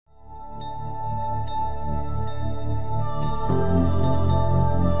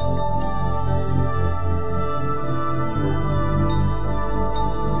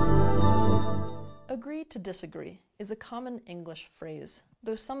disagree is a common English phrase,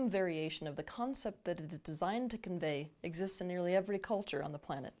 though some variation of the concept that it is designed to convey exists in nearly every culture on the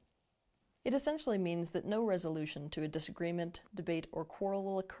planet. It essentially means that no resolution to a disagreement, debate, or quarrel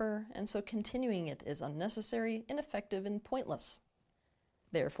will occur, and so continuing it is unnecessary, ineffective, and pointless.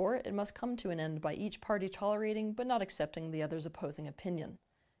 Therefore, it must come to an end by each party tolerating but not accepting the other's opposing opinion.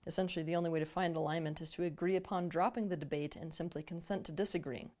 Essentially, the only way to find alignment is to agree upon dropping the debate and simply consent to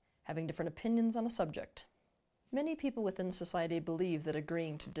disagreeing, having different opinions on a subject. Many people within society believe that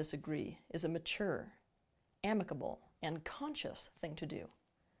agreeing to disagree is a mature, amicable, and conscious thing to do.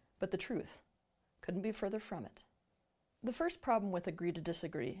 But the truth couldn't be further from it. The first problem with agree to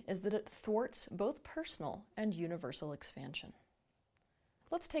disagree is that it thwarts both personal and universal expansion.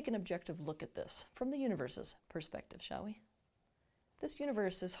 Let's take an objective look at this from the universe's perspective, shall we? This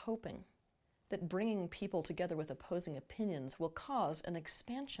universe is hoping that bringing people together with opposing opinions will cause an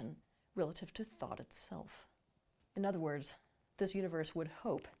expansion relative to thought itself. In other words, this universe would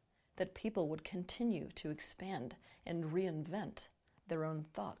hope that people would continue to expand and reinvent their own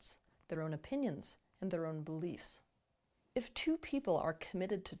thoughts, their own opinions, and their own beliefs. If two people are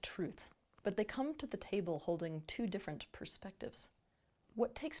committed to truth, but they come to the table holding two different perspectives,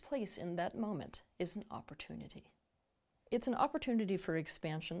 what takes place in that moment is an opportunity. It's an opportunity for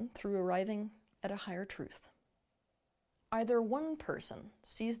expansion through arriving at a higher truth. Either one person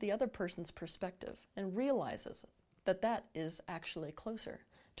sees the other person's perspective and realizes that that is actually closer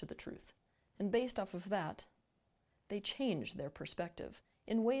to the truth, and based off of that, they change their perspective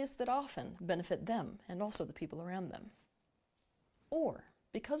in ways that often benefit them and also the people around them. Or,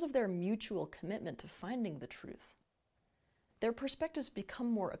 because of their mutual commitment to finding the truth, their perspectives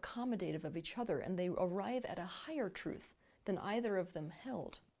become more accommodative of each other and they arrive at a higher truth than either of them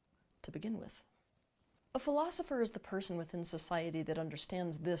held to begin with. A philosopher is the person within society that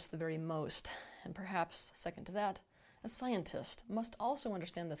understands this the very most, and perhaps, second to that, a scientist must also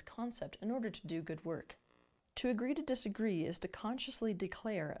understand this concept in order to do good work. To agree to disagree is to consciously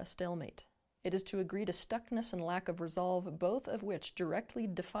declare a stalemate. It is to agree to stuckness and lack of resolve, both of which directly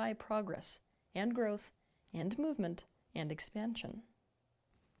defy progress and growth and movement and expansion.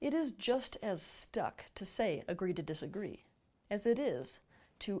 It is just as stuck to say agree to disagree as it is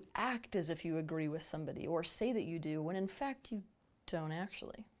to act as if you agree with somebody or say that you do when in fact you don't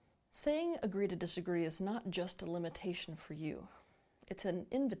actually. Saying agree to disagree is not just a limitation for you. It's an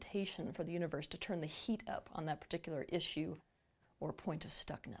invitation for the universe to turn the heat up on that particular issue or point of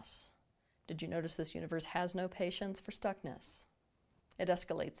stuckness. Did you notice this universe has no patience for stuckness? It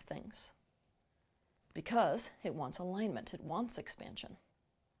escalates things because it wants alignment, it wants expansion.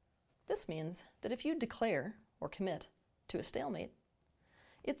 This means that if you declare or commit to a stalemate,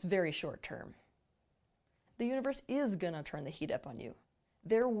 it's very short term. The universe is going to turn the heat up on you.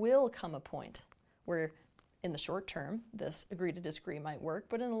 There will come a point where in the short term, this agree to disagree might work,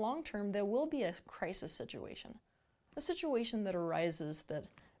 but in the long term, there will be a crisis situation. A situation that arises that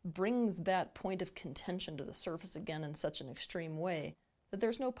brings that point of contention to the surface again in such an extreme way that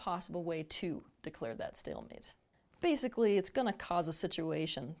there's no possible way to declare that stalemate. Basically, it's going to cause a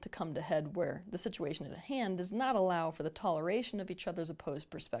situation to come to head where the situation at hand does not allow for the toleration of each other's opposed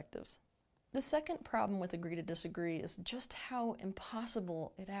perspectives. The second problem with agree to disagree is just how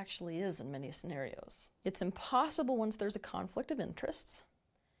impossible it actually is in many scenarios. It's impossible once there's a conflict of interests.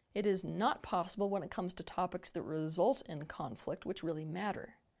 It is not possible when it comes to topics that result in conflict, which really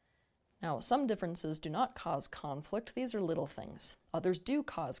matter. Now, some differences do not cause conflict. These are little things. Others do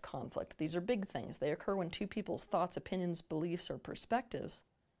cause conflict. These are big things. They occur when two people's thoughts, opinions, beliefs, or perspectives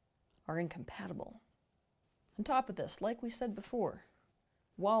are incompatible. On top of this, like we said before,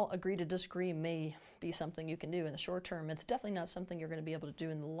 while agree to disagree may be something you can do in the short term, it's definitely not something you're going to be able to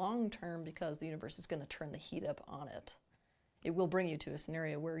do in the long term because the universe is going to turn the heat up on it. It will bring you to a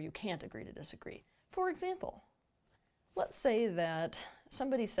scenario where you can't agree to disagree. For example, let's say that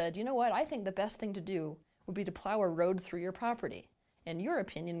somebody said, you know what, I think the best thing to do would be to plow a road through your property. And your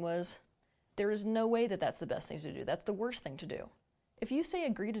opinion was, there is no way that that's the best thing to do. That's the worst thing to do. If you say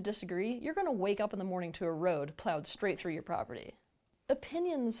agree to disagree, you're going to wake up in the morning to a road plowed straight through your property.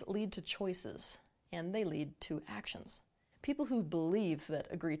 Opinions lead to choices, and they lead to actions. People who believe that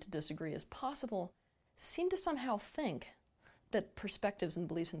agree to disagree is possible seem to somehow think that perspectives and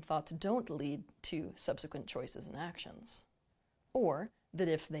beliefs and thoughts don't lead to subsequent choices and actions. Or that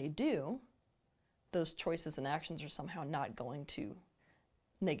if they do, those choices and actions are somehow not going to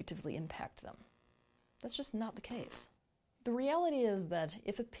negatively impact them. That's just not the case. The reality is that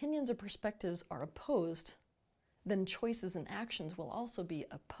if opinions or perspectives are opposed, then choices and actions will also be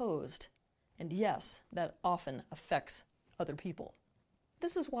opposed. And yes, that often affects other people.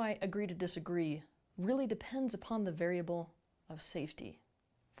 This is why agree to disagree really depends upon the variable of safety.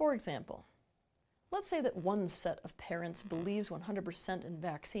 For example, let's say that one set of parents believes 100% in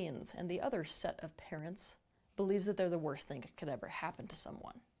vaccines and the other set of parents believes that they're the worst thing that could ever happen to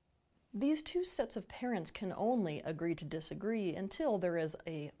someone. These two sets of parents can only agree to disagree until there is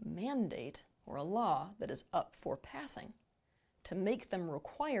a mandate or a law that is up for passing to make them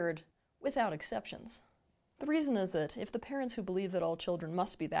required without exceptions. The reason is that if the parents who believe that all children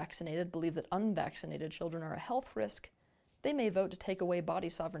must be vaccinated believe that unvaccinated children are a health risk, they may vote to take away body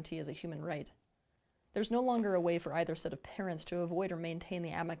sovereignty as a human right. There's no longer a way for either set of parents to avoid or maintain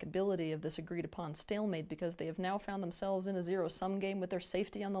the amicability of this agreed-upon stalemate because they have now found themselves in a zero-sum game with their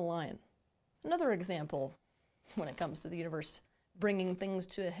safety on the line. Another example, when it comes to the universe bringing things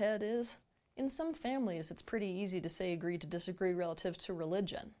to a head, is in some families it's pretty easy to say agree to disagree relative to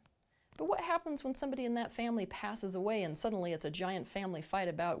religion. But what happens when somebody in that family passes away and suddenly it's a giant family fight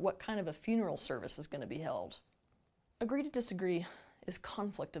about what kind of a funeral service is going to be held? Agree to disagree is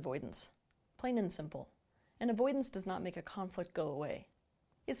conflict avoidance. Plain and simple. And avoidance does not make a conflict go away.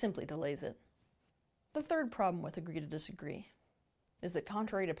 It simply delays it. The third problem with agree to disagree is that,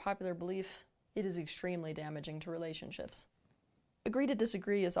 contrary to popular belief, it is extremely damaging to relationships. Agree to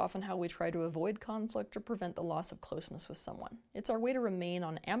disagree is often how we try to avoid conflict or prevent the loss of closeness with someone. It's our way to remain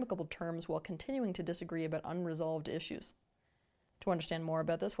on amicable terms while continuing to disagree about unresolved issues. To understand more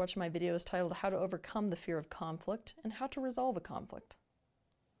about this, watch my videos titled How to Overcome the Fear of Conflict and How to Resolve a Conflict.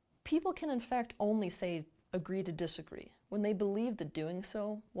 People can in fact only say agree to disagree when they believe that doing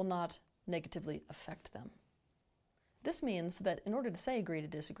so will not negatively affect them. This means that in order to say agree to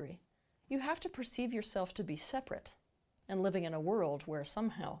disagree, you have to perceive yourself to be separate and living in a world where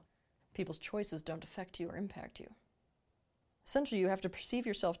somehow people's choices don't affect you or impact you. Essentially, you have to perceive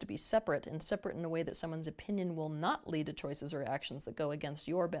yourself to be separate, and separate in a way that someone's opinion will not lead to choices or actions that go against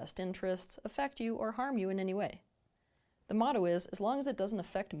your best interests, affect you, or harm you in any way. The motto is, as long as it doesn't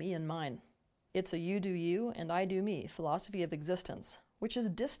affect me and mine. It's a you do you and I do me philosophy of existence, which is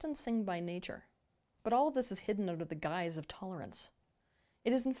distancing by nature. But all of this is hidden under the guise of tolerance.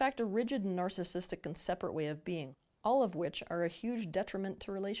 It is in fact a rigid, narcissistic, and separate way of being, all of which are a huge detriment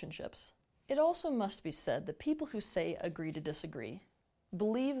to relationships. It also must be said that people who say agree to disagree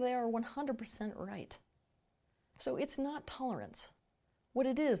believe they are 100% right. So it's not tolerance. What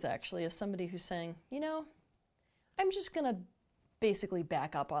it is actually is somebody who's saying, you know, I'm just going to basically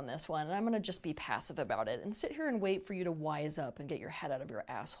back up on this one and I'm going to just be passive about it and sit here and wait for you to wise up and get your head out of your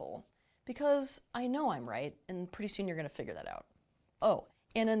asshole. Because I know I'm right and pretty soon you're going to figure that out. Oh,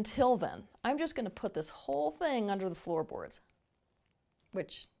 and until then, I'm just going to put this whole thing under the floorboards,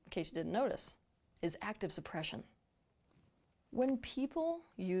 which, in case you didn't notice, is active suppression. When people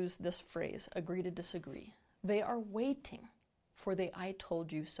use this phrase, agree to disagree, they are waiting for the I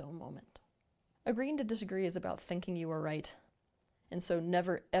told you so moment. Agreeing to disagree is about thinking you are right, and so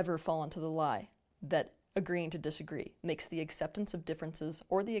never ever fall into the lie that agreeing to disagree makes the acceptance of differences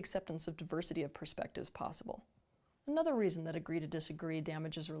or the acceptance of diversity of perspectives possible. Another reason that agree to disagree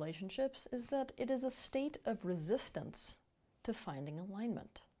damages relationships is that it is a state of resistance to finding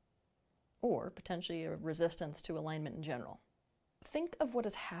alignment, or potentially a resistance to alignment in general. Think of what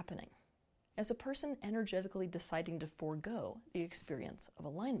is happening as a person energetically deciding to forego the experience of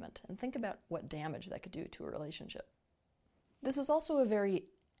alignment, and think about what damage that could do to a relationship. This is also a very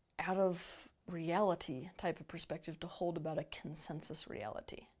out of reality type of perspective to hold about a consensus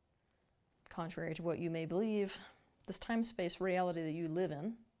reality. Contrary to what you may believe, this time-space reality that you live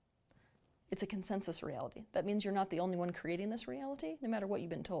in, it's a consensus reality. That means you're not the only one creating this reality, no matter what you've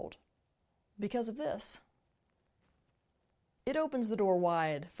been told. Because of this, it opens the door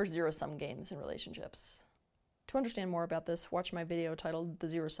wide for zero-sum games in relationships. To understand more about this, watch my video titled The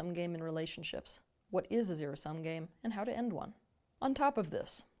Zero-Sum Game in Relationships. What is a zero-sum game and how to end one? On top of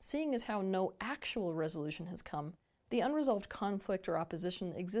this, seeing as how no actual resolution has come, the unresolved conflict or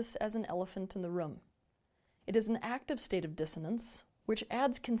opposition exists as an elephant in the room. It is an active state of dissonance, which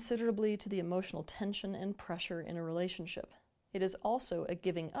adds considerably to the emotional tension and pressure in a relationship. It is also a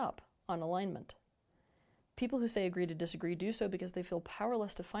giving up on alignment. People who say agree to disagree do so because they feel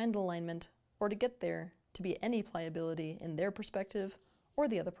powerless to find alignment or to get there to be any pliability in their perspective or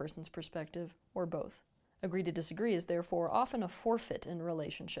the other person's perspective, or both. Agree to disagree is therefore often a forfeit in a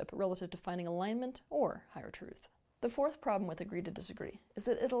relationship relative to finding alignment or higher truth. The fourth problem with agree to disagree is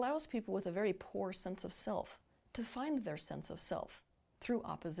that it allows people with a very poor sense of self to find their sense of self through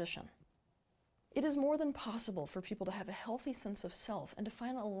opposition. It is more than possible for people to have a healthy sense of self and to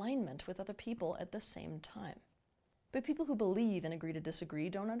find alignment with other people at the same time. But people who believe and agree to disagree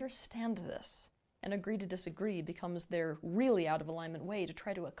don't understand this. and agree to disagree becomes their really out of alignment way to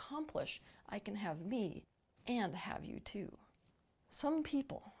try to accomplish, I can have me and have you too. Some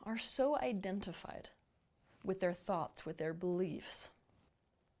people are so identified with their thoughts, with their beliefs,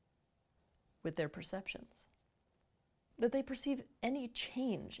 with their perceptions, that they perceive any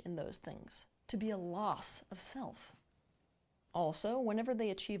change in those things to be a loss of self. Also, whenever they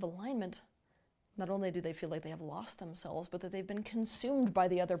achieve alignment, not only do they feel like they have lost themselves, but that they've been consumed by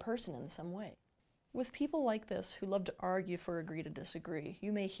the other person in some way. With people like this who love to argue for agree to disagree,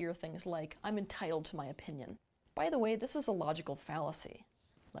 you may hear things like, I'm entitled to my opinion. By the way, this is a logical fallacy.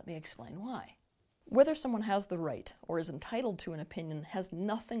 Let me explain why. Whether someone has the right or is entitled to an opinion has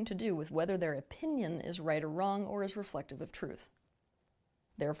nothing to do with whether their opinion is right or wrong or is reflective of truth.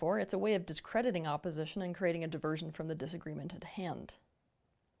 Therefore, it's a way of discrediting opposition and creating a diversion from the disagreement at hand.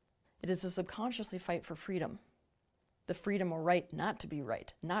 It is to subconsciously fight for freedom. The freedom or right not to be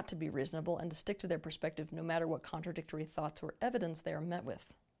right, not to be reasonable, and to stick to their perspective no matter what contradictory thoughts or evidence they are met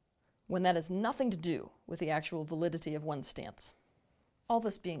with, when that has nothing to do with the actual validity of one's stance. All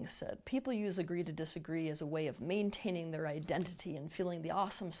this being said, people use agree to disagree as a way of maintaining their identity and feeling the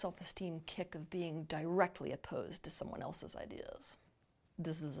awesome self-esteem kick of being directly opposed to someone else's ideas.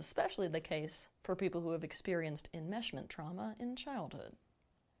 This is especially the case for people who have experienced enmeshment trauma in childhood.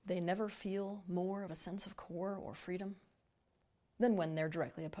 They never feel more of a sense of core or freedom than when they're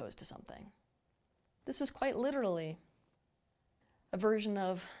directly opposed to something. This is quite literally a version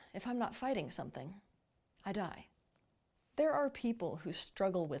of, if I'm not fighting something, I die. There are people who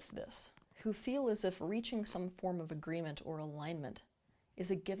struggle with this, who feel as if reaching some form of agreement or alignment is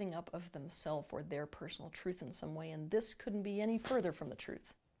a giving up of themselves or their personal truth in some way, and this couldn't be any further from the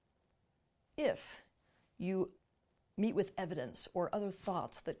truth. If you meet with evidence or other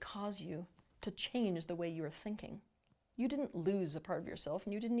thoughts that cause you to change the way you're thinking, you didn't lose a part of yourself,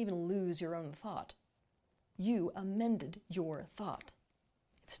 and you didn't even lose your own thought. You amended your thought.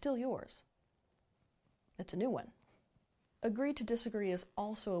 It's still yours. It's a new one. Agree to disagree is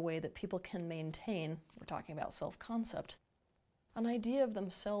also a way that people can maintain, we're talking about self-concept, an idea of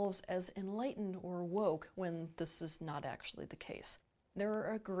themselves as enlightened or woke when this is not actually the case. There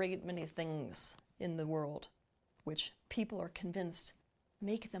are a great many things in the world which people are convinced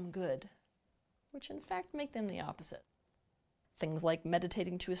make them good, which in fact make them the opposite. Things like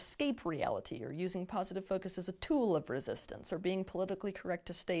meditating to escape reality, or using positive focus as a tool of resistance, or being politically correct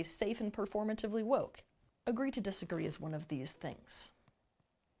to stay safe and performatively woke. Agree to disagree is one of these things.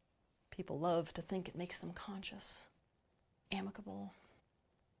 People love to think it makes them conscious, amicable,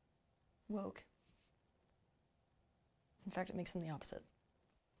 woke. In fact, it makes them the opposite.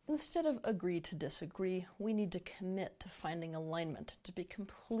 Instead of agree to disagree, we need to commit to finding alignment, to be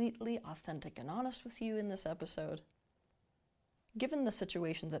completely authentic and honest with you in this episode. Given the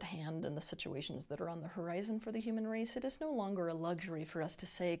situations at hand and the situations that are on the horizon for the human race, it is no longer a luxury for us to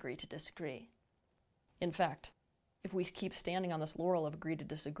say agree to disagree. In fact, if we keep standing on this laurel of agree to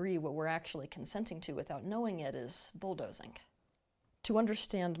disagree, what we're actually consenting to without knowing it is bulldozing. To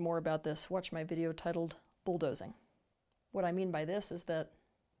understand more about this, watch my video titled Bulldozing. What I mean by this is that,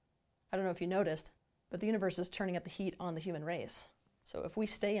 I don't know if you noticed, but the universe is turning up the heat on the human race. So if we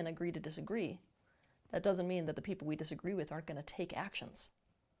stay and agree to disagree, that doesn't mean that the people we disagree with aren't going to take actions.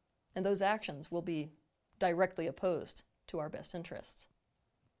 And those actions will be directly opposed to our best interests,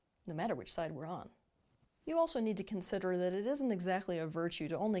 no matter which side we're on. You also need to consider that it isn't exactly a virtue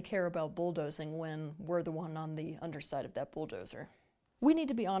to only care about bulldozing when we're the one on the underside of that bulldozer. We need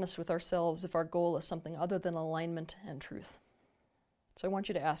to be honest with ourselves if our goal is something other than alignment and truth. So I want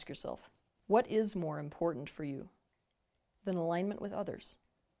you to ask yourself, what is more important for you than alignment with others,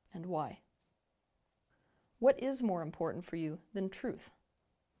 and why? What is more important for you than truth,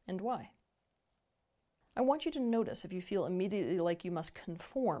 and why? I want you to notice if you feel immediately like you must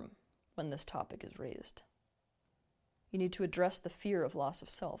conform when this topic is raised. You need to address the fear of loss of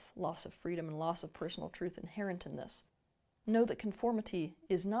self, loss of freedom, and loss of personal truth inherent in this. Know that conformity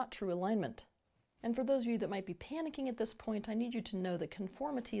is not true alignment. And for those of you that might be panicking at this point, I need you to know that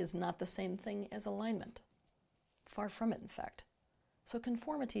conformity is not the same thing as alignment. Far from it, in fact. So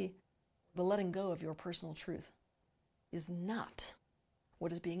conformity, the letting go of your personal truth, is not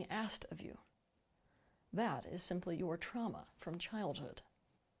what is being asked of you. That is simply your trauma from childhood.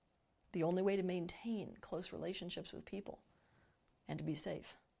 The only way to maintain close relationships with people and to be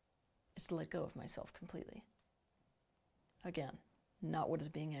safe is to let go of myself completely. Again, not what is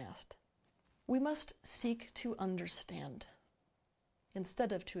being asked. We must seek to understand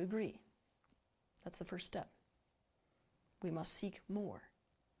instead of to agree. That's the first step. We must seek more,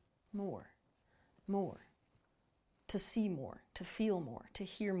 more, more, to see more, to feel more, to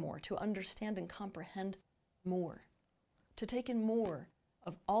hear more, to understand and comprehend more, to take in more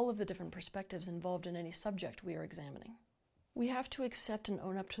of all of the different perspectives involved in any subject we are examining. We have to accept and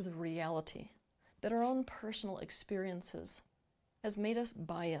own up to the reality that our own personal experiences has made us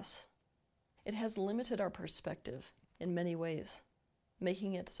bias. It has limited our perspective in many ways,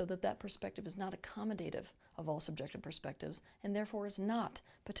 making it so that that perspective is not accommodative of all subjective perspectives and therefore is not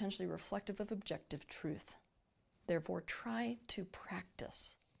potentially reflective of objective truth. Therefore, try to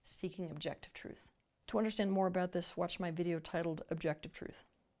practice seeking objective truth. To understand more about this, watch my video titled Objective Truth.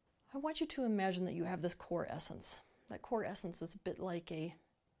 I want you to imagine that you have this core essence. That core essence is a bit like a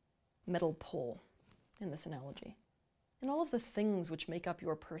metal pole in this analogy. And all of the things which make up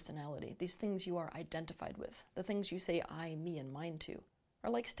your personality, these things you are identified with, the things you say I, me, and mine to, are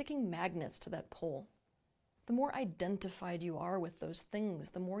like sticking magnets to that pole. The more identified you are with those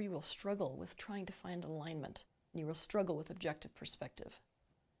things, the more you will struggle with trying to find alignment, and you will struggle with objective perspective.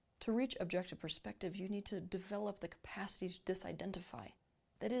 To reach objective perspective, you need to develop the capacity to disidentify.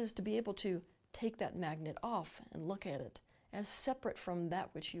 That is, to be able to take that magnet off and look at it as separate from that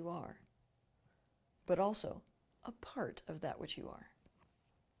which you are, but also a part of that which you are.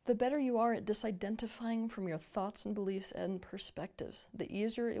 The better you are at disidentifying from your thoughts and beliefs and perspectives, the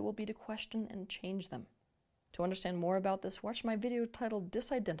easier it will be to question and change them. To understand more about this, watch my video titled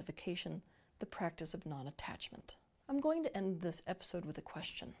Disidentification, the Practice of Non-Attachment. I'm going to end this episode with a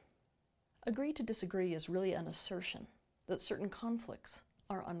question. Agree to disagree is really an assertion that certain conflicts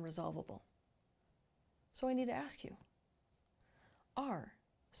are unresolvable. So I need to ask you, are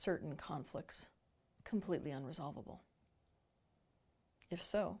certain conflicts completely unresolvable? If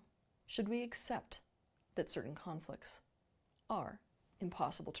so, should we accept that certain conflicts are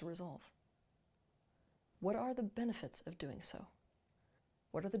impossible to resolve? What are the benefits of doing so?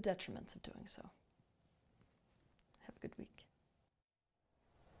 What are the detriments of doing so? Have a good week.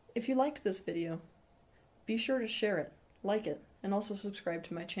 If you liked this video, be sure to share it, like it, and also subscribe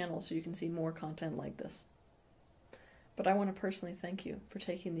to my channel so you can see more content like this. But I want to personally thank you for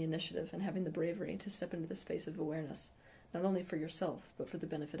taking the initiative and having the bravery to step into the space of awareness, not only for yourself, but for the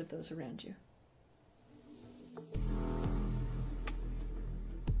benefit of those around you.